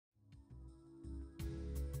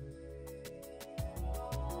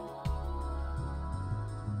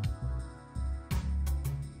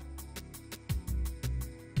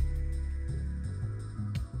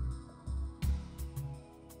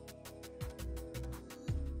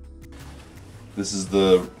This is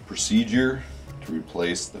the procedure to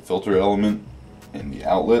replace the filter element in the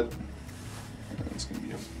outlet. And it's going to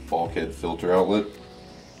be a bulkhead filter outlet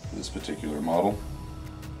for this particular model.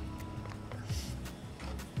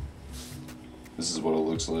 This is what it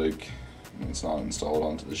looks like when it's not installed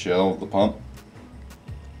onto the shell of the pump.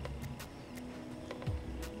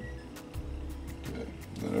 Okay.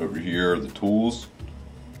 Then over here are the tools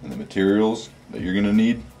and the materials that you're going to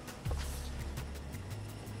need.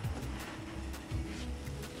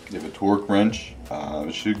 You have a torque wrench.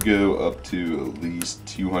 It should go up to at least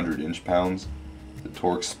 200 inch-pounds. The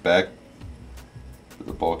torque spec for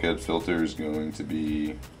the bulkhead filter is going to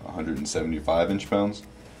be 175 inch-pounds.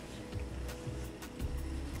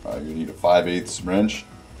 You need a 5/8 wrench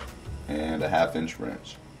and a 1/2 inch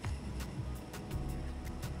wrench.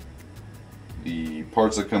 The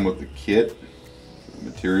parts that come with the kit, the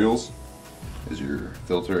materials, is your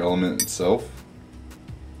filter element itself.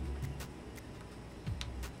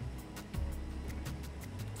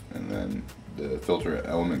 And then the filter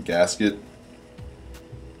element gasket,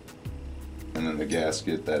 and then the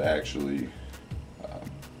gasket that actually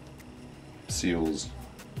seals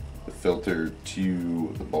the filter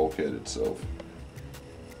to the bulkhead itself.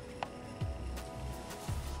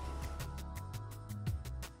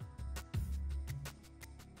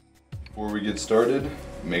 Before we get started,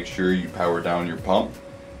 make sure you power down your pump.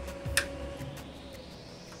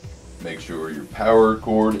 Make sure your power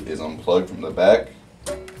cord is unplugged from the back,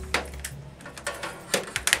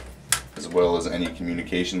 as well as any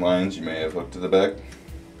communication lines you may have hooked to the back.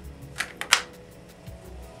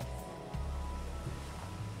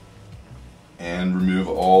 And remove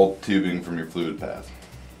all tubing from your fluid path,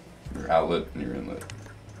 from your outlet and your inlet.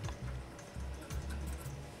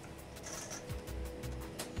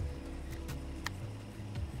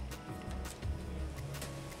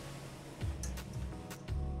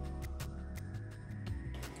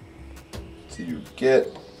 To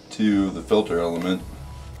get to the filter element,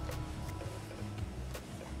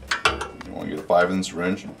 you want to get a 5/8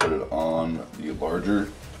 wrench and put it on the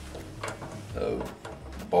larger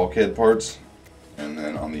bulkhead parts, and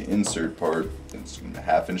then on the insert part, it's a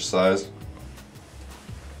 1/2 inch size.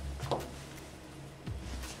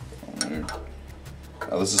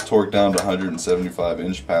 Now this is torqued down to 175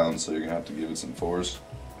 inch-pounds, so you're going to have to give it some force.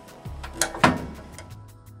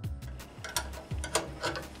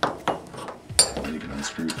 You can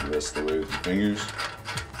unscrew it the rest of the way with your fingers.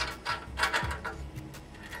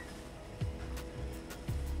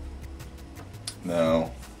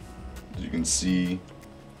 Now, as you can see,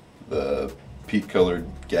 the peat colored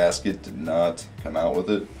gasket did not come out with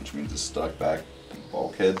it, which means it's stuck back in the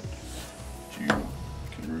bulkhead, which you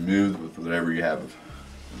can remove with whatever you have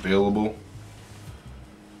available.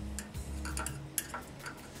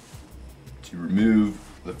 To remove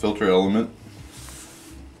the filter element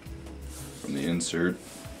from the insert,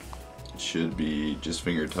 it should be just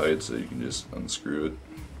finger tight, so you can just unscrew it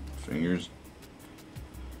with fingers.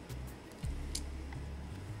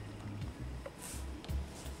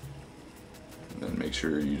 Then make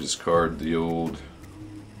sure you discard the old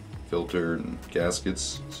filter and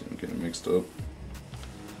gaskets so you don't get it mixed up.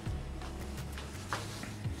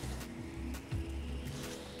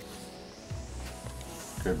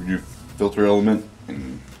 Grab your new filter element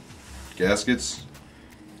and gaskets.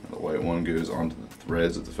 The white one goes onto the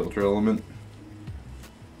threads of the filter element.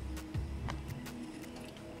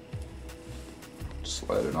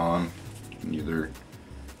 Slide it on. You can either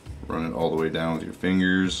run it all the way down with your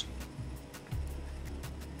fingers,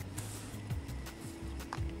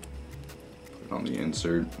 on the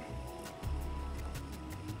insert,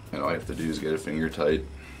 and all you have to do is get a finger tight.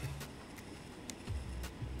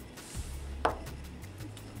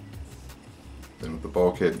 Then with the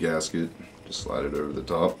bulkhead gasket, just slide it over the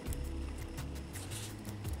top.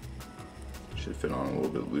 Should fit on a little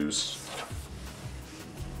bit loose.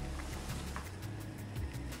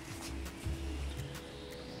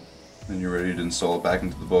 Then you're ready to install it back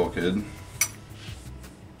into the bulkhead.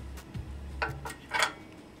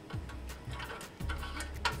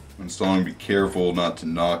 Installing, be careful not to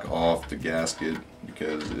knock off the gasket,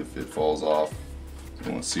 because if it falls off, it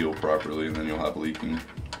won't seal properly and then you'll have leaking.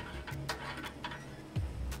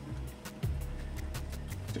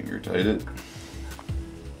 Finger tight it.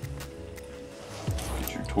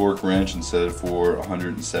 Get your torque wrench and set it for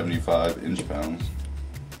 175 inch-pounds.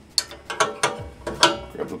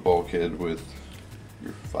 Grab the bulkhead with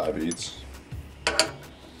your 5/8.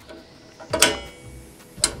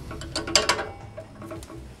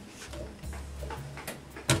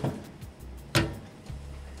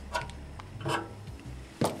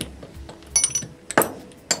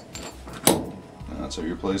 That's how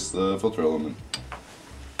you replace the filter element.